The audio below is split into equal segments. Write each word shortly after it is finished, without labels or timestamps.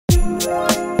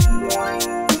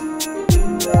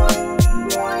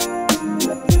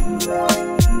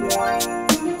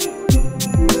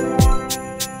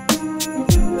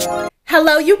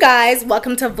Hello you guys,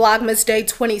 welcome to Vlogmas Day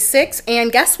 26,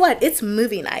 and guess what? It's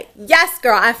movie night. Yes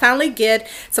girl, I finally get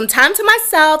some time to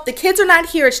myself. The kids are not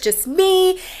here, it's just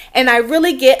me, and I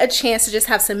really get a chance to just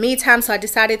have some me time, so I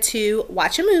decided to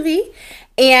watch a movie.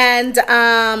 And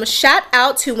shout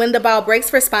out to When the Ball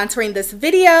Breaks for sponsoring this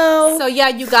video. So yeah,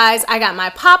 you guys, I got my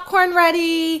popcorn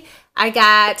ready. I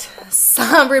got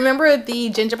some, remember the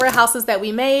gingerbread houses that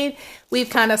we made? We've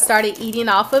kind of started eating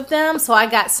off of them. So I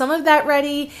got some of that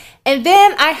ready. And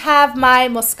then I have my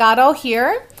Moscato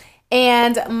here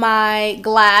and my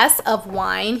glass of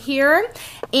wine here.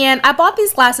 And I bought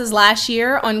these glasses last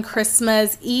year on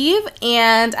Christmas Eve,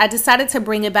 and I decided to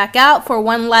bring it back out for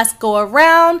one last go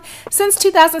around since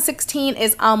 2016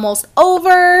 is almost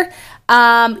over.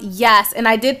 Yes, and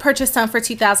I did purchase some for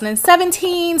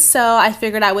 2017, so I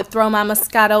figured I would throw my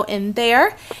Moscato in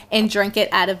there and drink it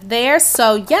out of there.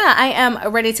 So yeah, I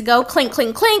am ready to go. Clink,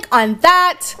 clink, clink on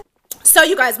that. So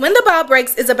you guys, When the Ball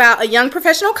Breaks is about a young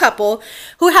professional couple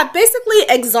who have basically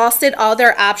exhausted all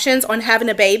their options on having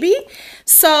a baby.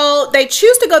 So they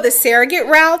choose to go the surrogate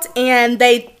route, and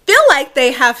they feel like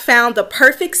they have found the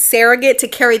perfect surrogate to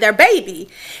carry their baby.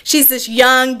 She's this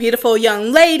young, beautiful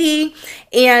young lady,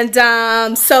 and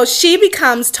so she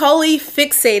becomes totally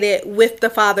fixated with the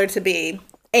father-to-be.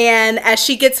 And as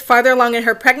she gets farther along in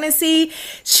her pregnancy,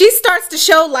 she starts to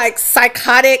show like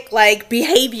psychotic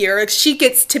behavior. She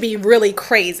gets to be really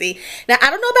crazy. Now, I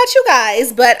don't know about you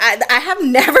guys, but I have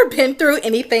never been through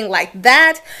anything like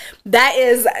that. That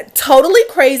is totally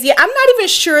crazy. I'm not even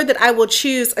sure that I will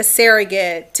choose a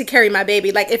surrogate to carry my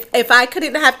baby. Like if I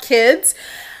couldn't have kids,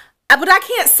 but I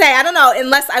can't say, I don't know,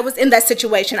 unless I was in that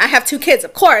situation. I have 2 kids,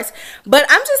 of course, but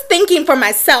I'm just thinking for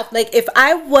myself, like if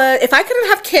I couldn't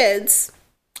have kids,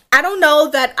 I don't know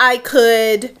that I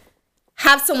could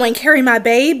have someone carry my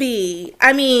baby.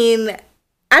 I mean,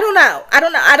 I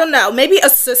don't know. Maybe a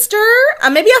sister,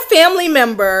 maybe a family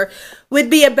member would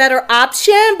be a better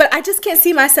option, but I just can't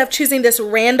see myself choosing this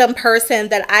random person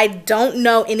that I don't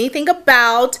know anything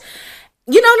about.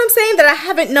 You know what I'm saying? That I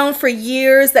haven't known for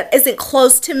years, that isn't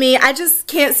close to me. I just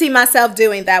can't see myself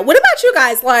doing that. What about you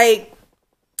guys? Like,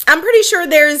 I'm pretty sure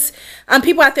there's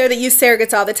people out there that use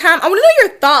surrogates all the time. I want to know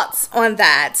your thoughts on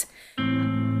that.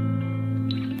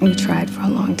 We tried for a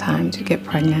long time to get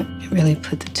pregnant. It really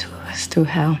put the 2 of us through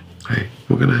hell. Hey,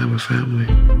 we're gonna have a family.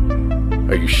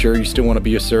 Are you sure you still want to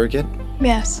be a surrogate?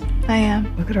 Yes, I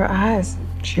am. Look at her eyes.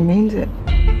 She means it.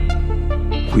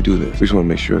 If we do this, we just want to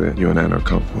make sure that you and I are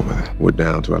comfortable with it. We're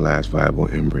down to our last viable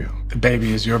embryo. The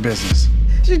baby is your business.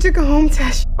 She took a home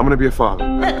test. I'm gonna be a father.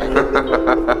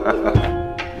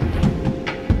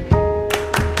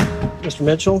 Mr.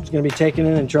 Mitchell is going to be taken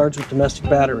in and charged with domestic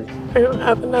battery. I don't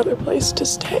have another place to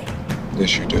stay.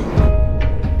 Yes, you do.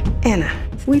 Anna,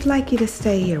 we'd like you to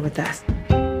stay here with us.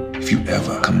 If you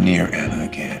ever come near Anna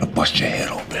again, I'll bust your head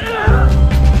open.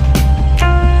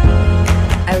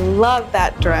 I love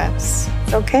that dress.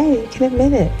 It's okay, you can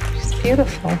admit it. She's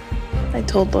beautiful. I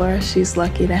told Laura she's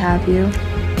lucky to have you.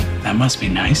 That must be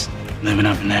nice, living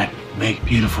up in that big,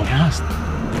 beautiful house.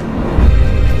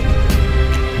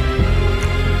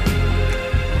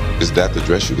 Is that the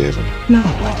dress you gave her? No,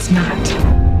 it's not.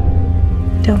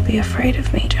 Don't be afraid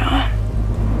of me, John.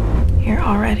 You're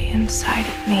already inside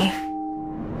of me.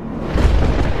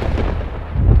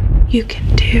 You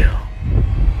can do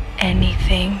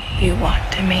anything you want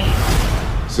to me.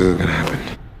 This isn't gonna happen.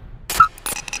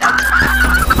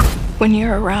 When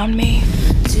you're around me,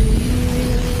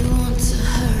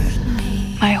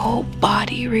 my whole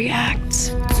body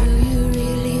reacts.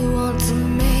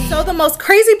 So the most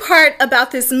crazy part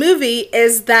about this movie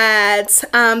is that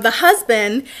the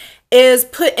husband is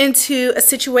put into a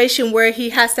situation where he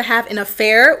has to have an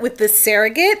affair with the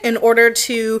surrogate in order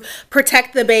to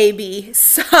protect the baby.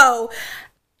 So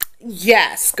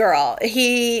yes, girl,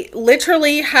 he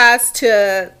literally has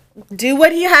to do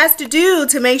what he has to do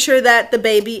to make sure that the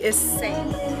baby is safe.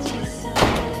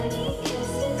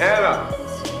 Anna!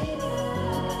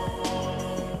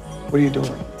 What are you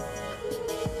doing?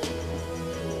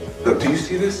 Look, do you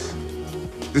see this?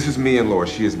 This is me and Laura.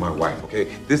 She is my wife, okay?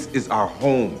 This is our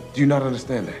home. Do you not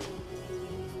understand that?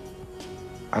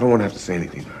 I don't want to have to say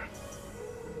anything to her.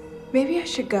 Maybe I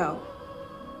should go.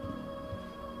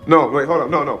 No, wait, hold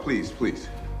on. No, please.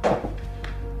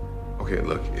 Okay,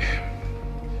 look.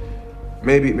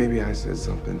 Maybe I said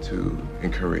something to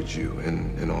encourage you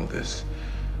in all this.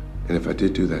 And if I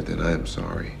did do that, then I am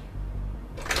sorry.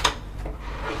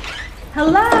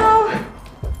 Hello?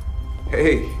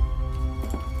 Hey.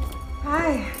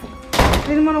 Hi. I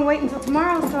didn't want to wait until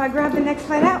tomorrow, so I grabbed the next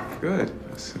flight out. Good.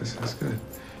 That's good.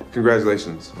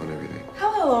 Congratulations on everything.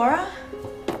 Hello, Laura.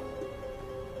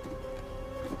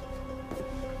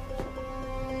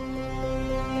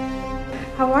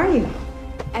 How are you?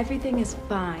 Everything is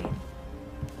fine.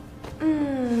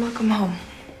 Welcome home.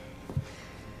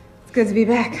 It's good to be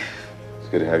back. It's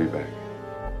good to have you back.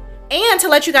 And to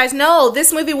let you guys know,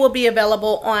 this movie will be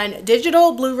available on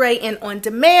digital, Blu-ray, and on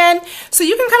demand. So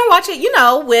you can kind of watch it, you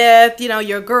know, with, you know,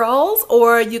 your girls,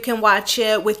 or you can watch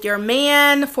it with your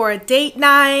man for a date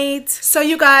night. So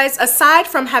you guys, aside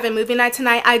from having movie night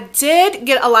tonight, I did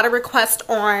get a lot of requests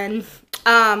on,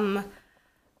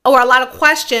 or a lot of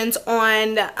questions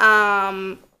on,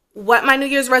 what my New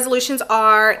Year's resolutions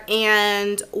are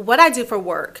and what I do for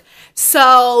work.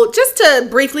 So just to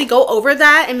briefly go over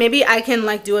that, and maybe I can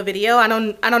like do a video. I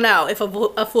don't know if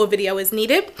a full video is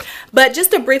needed, but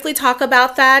just to briefly talk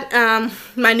about that,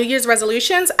 my New Year's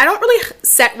resolutions. I don't really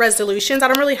set resolutions. I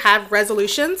don't really have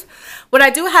resolutions. What I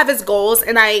do have is goals,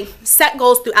 and I set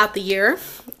goals throughout the year.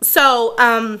 So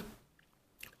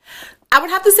I would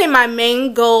have to say my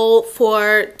main goal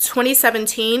for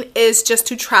 2017 is just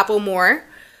to travel more.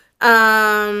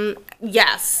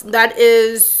 Yes, that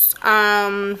is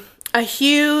a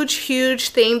huge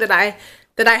thing that I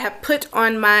have put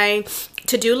on my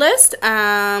to-do list.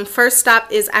 First stop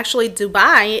is actually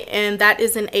Dubai, and that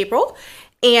is in April.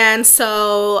 And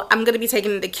so I'm going to be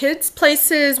taking the kids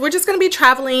places. We're just going to be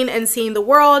traveling and seeing the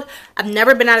world. I've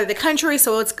never been out of the country,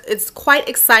 so it's quite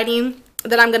exciting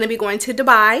that I'm going to be going to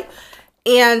Dubai.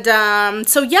 And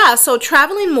so yeah, so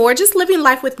traveling more, just living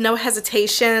life with no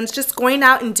hesitations, just going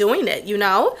out and doing it, you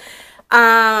know,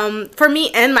 for me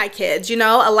and my kids, you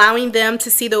know, allowing them to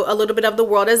see a little bit of the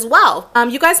world as well.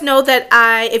 You guys know that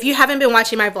if you haven't been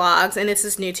watching my vlogs and this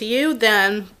is new to you,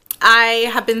 then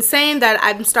I have been saying that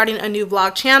I'm starting a new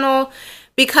vlog channel,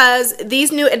 because these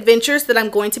new adventures that I'm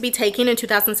going to be taking in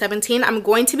 2017, I'm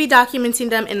going to be documenting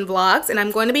them in vlogs, and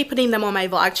I'm going to be putting them on my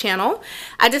vlog channel.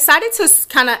 I decided to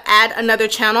kind of add another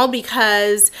channel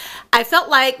because I felt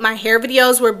like my hair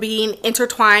videos were being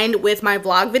intertwined with my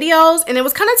vlog videos, and it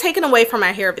was kind of taken away from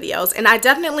my hair videos, and I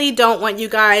definitely don't want you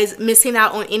guys missing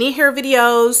out on any hair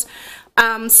videos.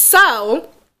 So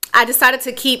I decided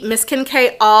to keep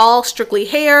MissKenK all strictly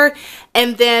hair,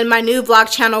 and then my new vlog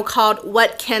channel called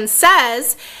What Ken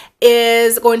Says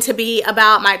is going to be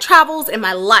about my travels and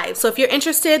my life. So if you're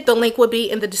interested, the link will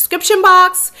be in the description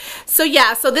box. So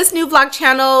yeah, so this new vlog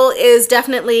channel is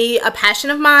definitely a passion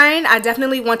of mine. I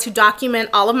definitely want to document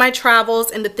all of my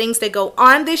travels and the things that go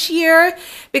on this year,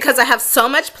 because I have so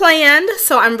much planned.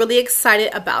 So I'm really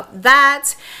excited about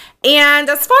that. And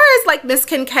as far as like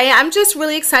MissKenK, I'm just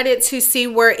really excited to see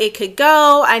where it could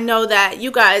go. I know that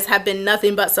you guys have been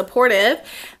nothing but supportive.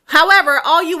 However,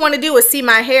 all you want to do is see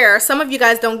my hair. Some of you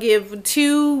guys don't give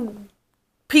two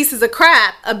pieces of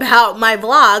crap about my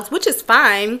vlogs, which is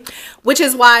fine, which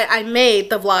is why I made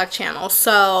the vlog channel.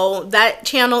 So that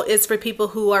channel is for people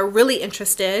who are really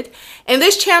interested, and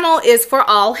this channel is for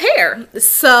all hair.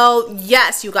 So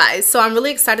yes, you guys, so I'm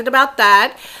really excited about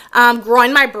that.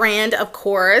 Growing my brand, of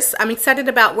course. I'm excited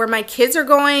about where my kids are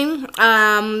going.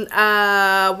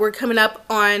 We're coming up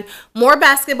on more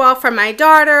basketball for my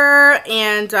daughter,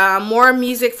 and more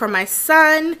music for my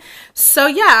son. So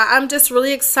yeah, I'm just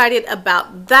really excited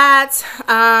about that.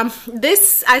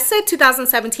 I said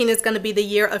 2017 is going to be the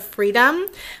year of freedom,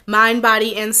 mind,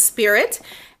 body, and spirit.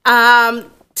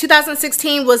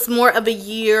 2016 was more of a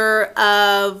year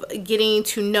of getting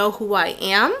to know who I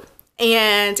am.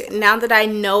 And now that I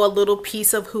know a little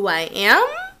piece of who I am,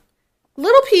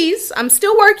 little piece, I'm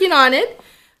still working on it.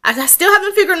 I still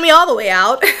haven't figured me all the way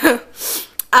out.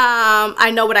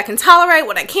 I know what I can tolerate,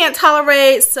 what I can't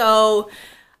tolerate. So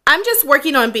I'm just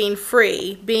working on being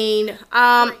free.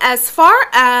 As far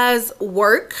as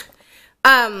work,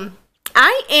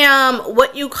 I am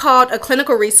what you called a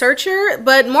clinical researcher,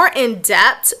 but more in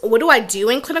depth. What do I do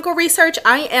in clinical research?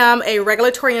 I am a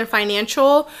regulatory and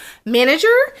financial manager.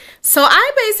 So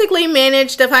I basically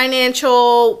manage the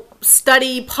financial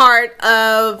study part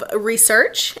of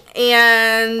research.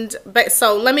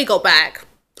 So let me go back.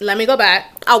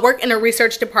 I work in a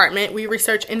research department. We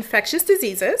research infectious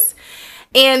diseases.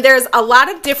 And there's a lot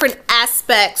of different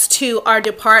aspects to our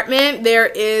department. There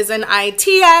is an IT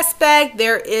aspect,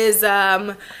 there is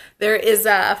a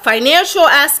financial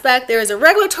aspect, there is a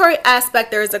regulatory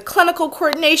aspect, there is a clinical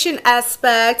coordination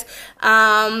aspect,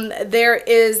 there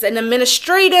is an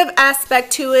administrative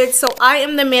aspect to it. So I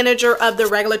am the manager of the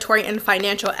regulatory and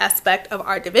financial aspect of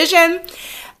our division.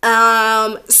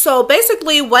 So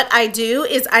basically what I do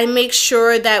is I make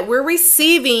sure that we're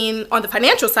receiving, on the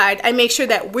financial side, I make sure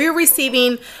that we're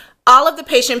receiving all of the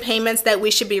patient payments that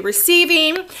we should be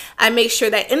receiving. I make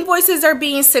sure that invoices are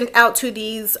being sent out to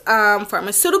these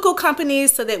pharmaceutical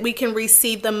companies so that we can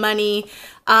receive the money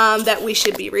that we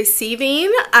should be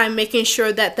receiving. I'm making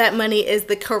sure that that money is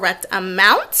the correct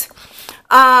amount.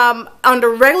 On the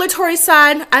regulatory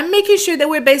side, I'm making sure that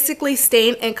we're basically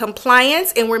staying in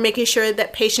compliance and we're making sure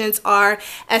that patients are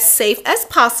as safe as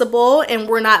possible and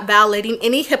we're not violating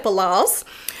any HIPAA laws.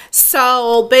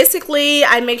 So basically,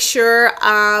 I make sure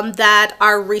that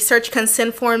our research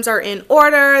consent forms are in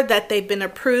order, that they've been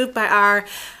approved by our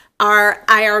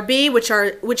IRB,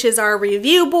 which is our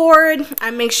review board.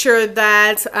 I make sure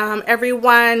that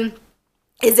everyone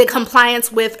is in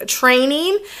compliance with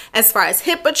training as far as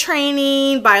HIPAA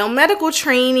training, biomedical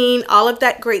training, all of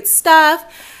that great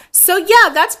stuff. So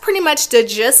yeah, that's pretty much the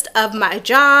gist of my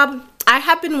job. I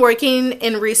have been working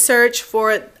in research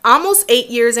for almost 8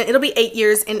 years, and it'll be 8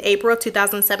 years in April of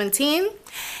 2017.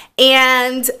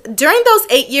 And during those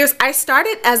 8 years, I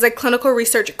started as a clinical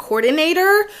research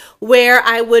coordinator where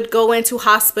I would go into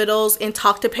hospitals and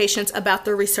talk to patients about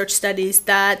the research studies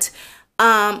that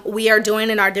we are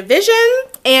doing in our division.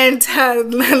 And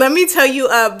let me tell you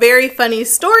a very funny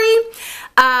story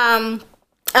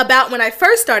about when I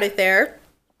first started there.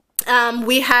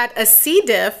 We had a C.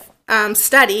 diff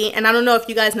study, and I don't know if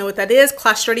you guys know what that is,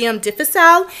 Clostridium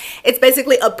difficile. It's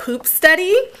basically a poop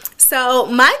study. So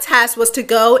my task was to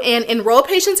go and enroll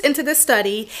patients into this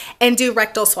study and do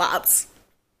rectal swabs.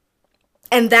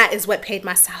 And that is what paid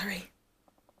my salary.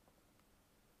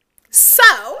 So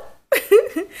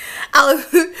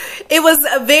it was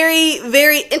a very,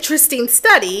 very interesting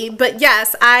study, but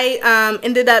yes, I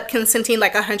ended up consenting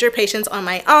like 100 patients on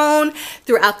my own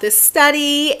throughout this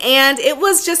study, and it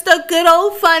was just a good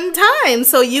old fun time.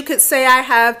 So you could say I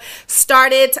have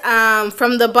started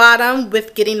from the bottom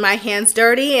with getting my hands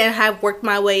dirty and have worked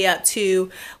my way up to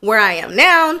where I am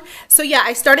now. So yeah,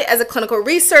 I started as a clinical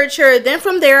researcher. Then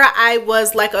from there, I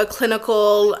was like a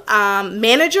clinical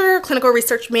manager, clinical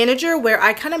research manager, where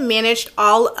I kind of managed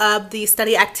all of the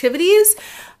study activities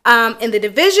in the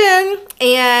division.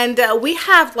 And we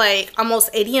have like almost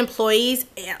 80 employees.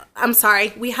 I'm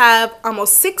sorry, we have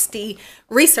almost 60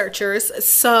 researchers.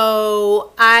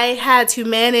 So I had to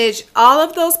manage all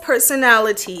of those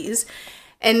personalities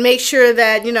and make sure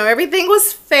that, you know, everything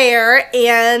was fair.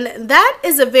 And that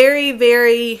is a very,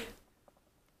 very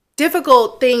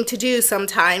difficult thing to do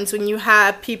sometimes when you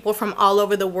have people from all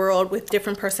over the world with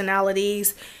different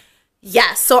personalities.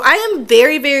 Yes, so I am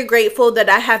very, very grateful that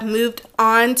I have moved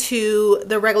on to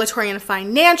the regulatory and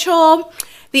financial.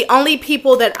 The only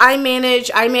people that I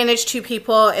manage 2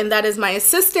 people, and that is my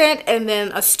assistant and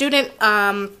then a student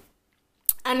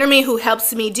under me who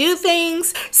helps me do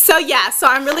things. So yeah, so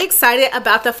I'm really excited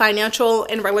about the financial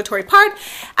and regulatory part.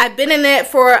 I've been in it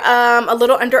for a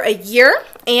little under a year,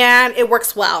 and it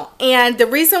works well. And the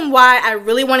reason why I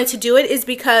really wanted to do it is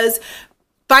because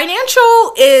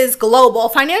financial is global.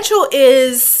 Financial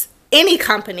is any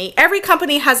company. Every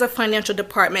company has a financial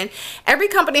department. Every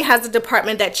company has a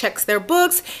department that checks their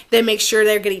books. They make sure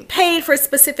they're getting paid for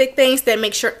specific things. They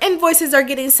make sure invoices are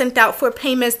getting sent out for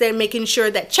payments. They're making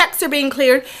sure that checks are being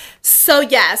cleared. So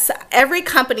yes, every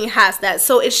company has that.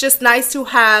 So it's just nice to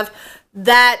have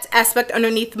that aspect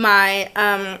underneath my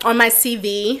on my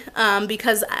CV,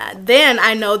 because then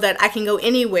I know that I can go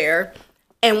anywhere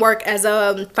and work as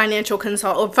a financial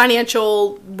consultant or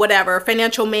financial whatever,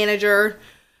 financial manager,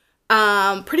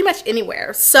 pretty much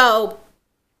anywhere. So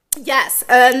yes,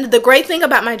 and the great thing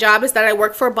about my job is that I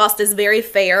work for a boss that's very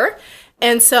fair.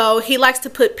 And so he likes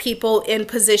to put people in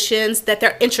positions that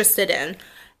they're interested in.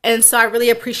 And so I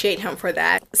really appreciate him for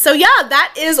that. So yeah,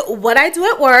 that is what I do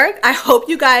at work. I hope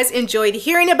you guys enjoyed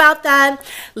hearing about that.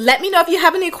 Let me know if you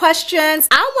have any questions.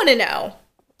 I want to know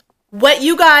what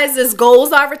you guys'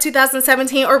 goals are for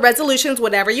 2017 or resolutions,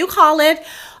 whatever you call it.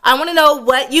 I want to know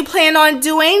what you plan on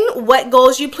doing, what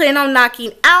goals you plan on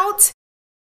knocking out.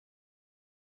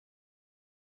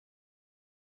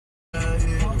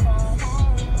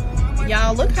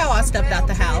 Y'all, look how I stepped out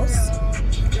the house.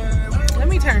 Let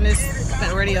me turn this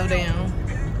radio down.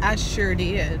 I sure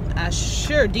did. I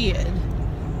sure did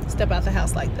step out the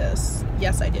house like this.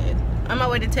 Yes, I did. On my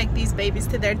way to take these babies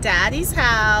to their daddy's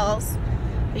house.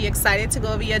 Are you excited to go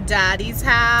over your daddy's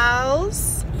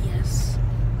house? Yes.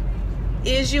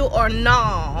 Is you or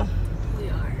no? We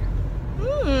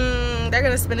are. They're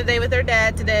gonna spend a day with their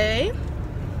dad today.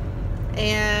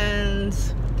 And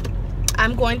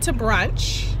I'm going to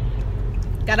brunch.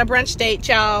 Got a brunch date,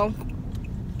 y'all.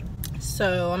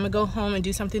 So I'm gonna go home and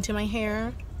do something to my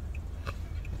hair.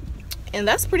 And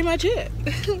that's pretty much it.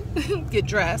 Get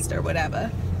dressed or whatever.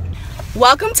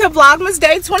 Welcome to Vlogmas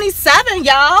Day 27,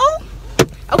 y'all.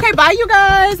 Okay, bye you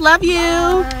guys. Love you.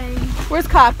 Bye. Where's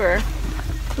Copper?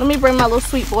 Let me bring my little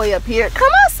sweet boy up here. Come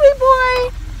on, sweet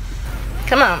boy.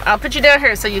 Come on, I'll put you down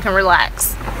here so you can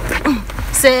relax.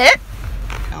 Sit.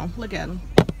 Oh, look at him.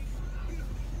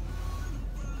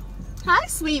 Hi,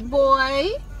 sweet boy.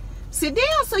 Sit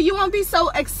down so you won't be so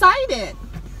excited.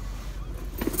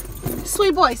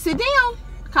 Sweet boy, sit down.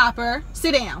 Copper,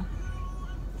 sit down.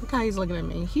 Look how he's looking at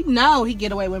me. He know he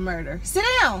get away with murder. Sit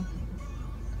down.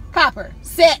 Copper,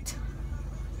 sit.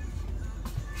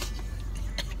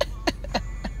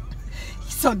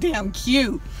 He's so damn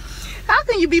cute. How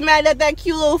can you be mad at that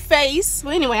cute little face?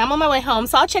 Well, anyway, I'm on my way home,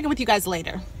 so I'll check in with you guys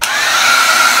later.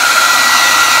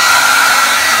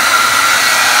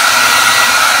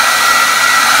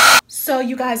 So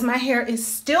you guys, my hair is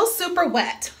still super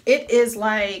wet. It is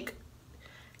like,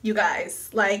 you guys,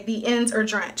 like the ends are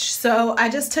drenched. So I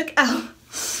just took out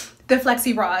the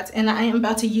flexi rods and I am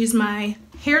about to use my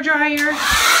hair dryer.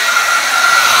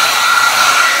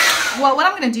 Well, what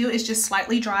I'm gonna do is just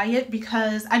slightly dry it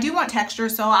because I do want texture,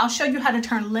 so I'll show you how to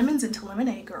turn lemons into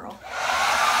lemonade, girl.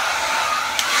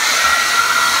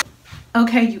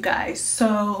 Okay, you guys,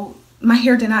 so my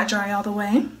hair did not dry all the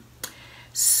way.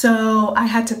 So I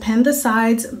had to pin the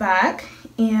sides back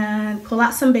and pull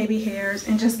out some baby hairs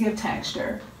and just give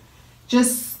texture.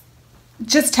 Just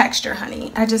texture,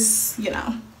 honey. I just, you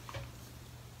know.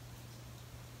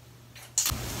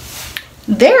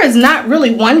 There is not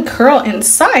really one curl in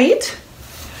sight,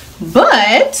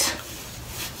 but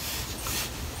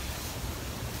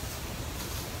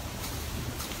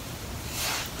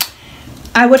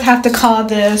I would have to call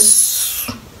this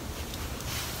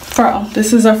fro.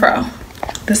 This is a fro.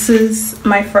 This is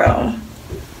my fro.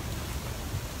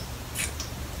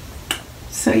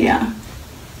 So yeah.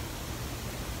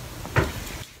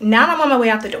 Now I'm on my way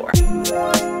out the door.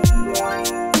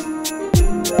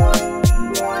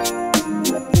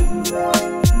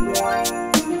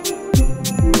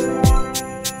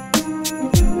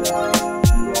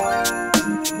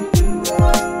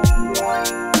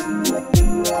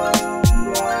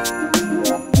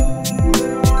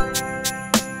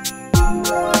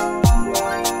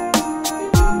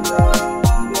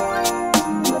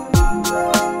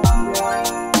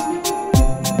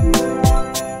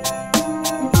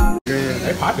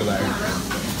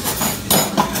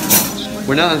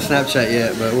 We're not on Snapchat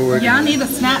yet, but we're working. Y'all need a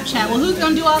Snapchat. Well, who's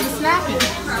gonna do all the snapping?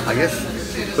 I guess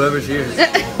whoever's here.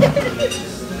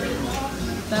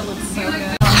 That looks so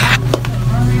good.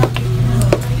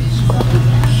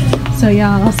 So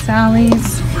y'all,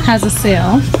 Sally's has a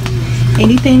sale.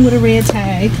 Anything with a red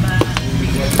tag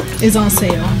is on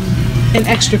sale. An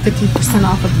extra 50%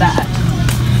 off of that.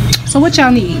 So what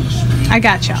y'all need? I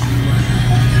got y'all.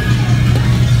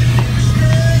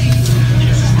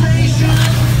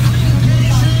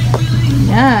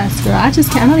 Yes, girl. I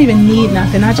don't even need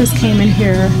nothing. I just came in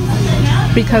here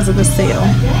because of the sale.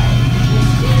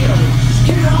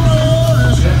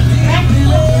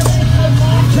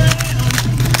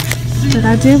 But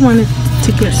I did want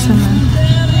to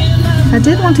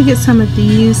get some of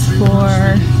these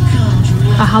for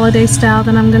a holiday style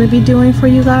that I'm going to be doing for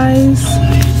you guys.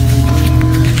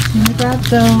 I'm gonna grab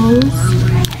those.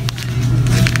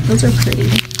 Those are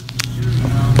pretty.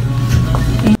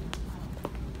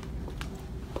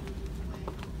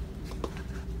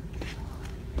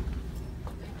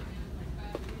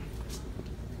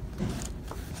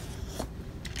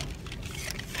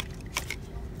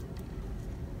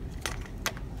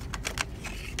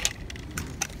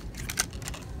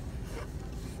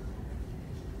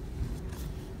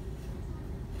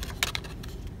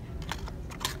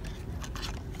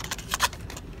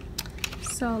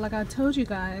 So like I told you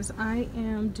guys, I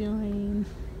am doing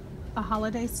a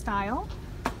holiday style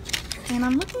and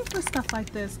I'm looking for stuff like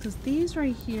this because these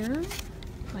right here,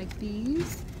 like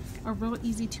these, are real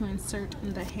easy to insert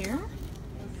in the hair.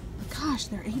 But gosh,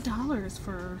 they're $8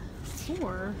 for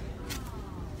 4.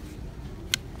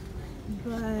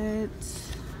 But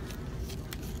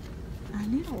I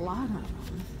need a lot of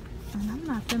them and I'm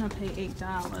not gonna pay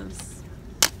 $8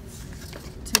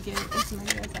 to get as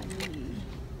many as I need.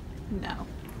 No.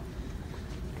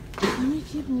 Let me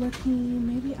keep looking.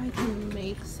 Maybe I can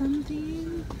make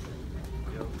something.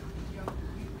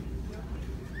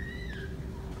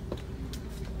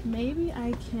 Maybe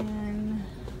I can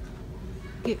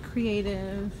get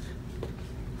creative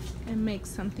and make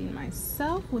something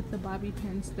myself with the bobby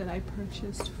pins that I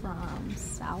purchased from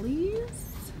Sally's.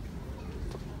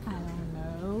 I don't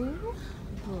know,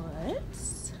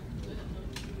 but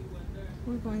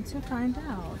we're going to find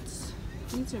out.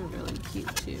 These are really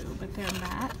cute too, but they're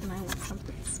matte and I want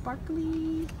something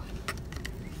sparkly.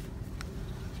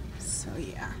 So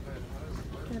yeah.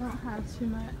 They don't have too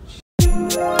much.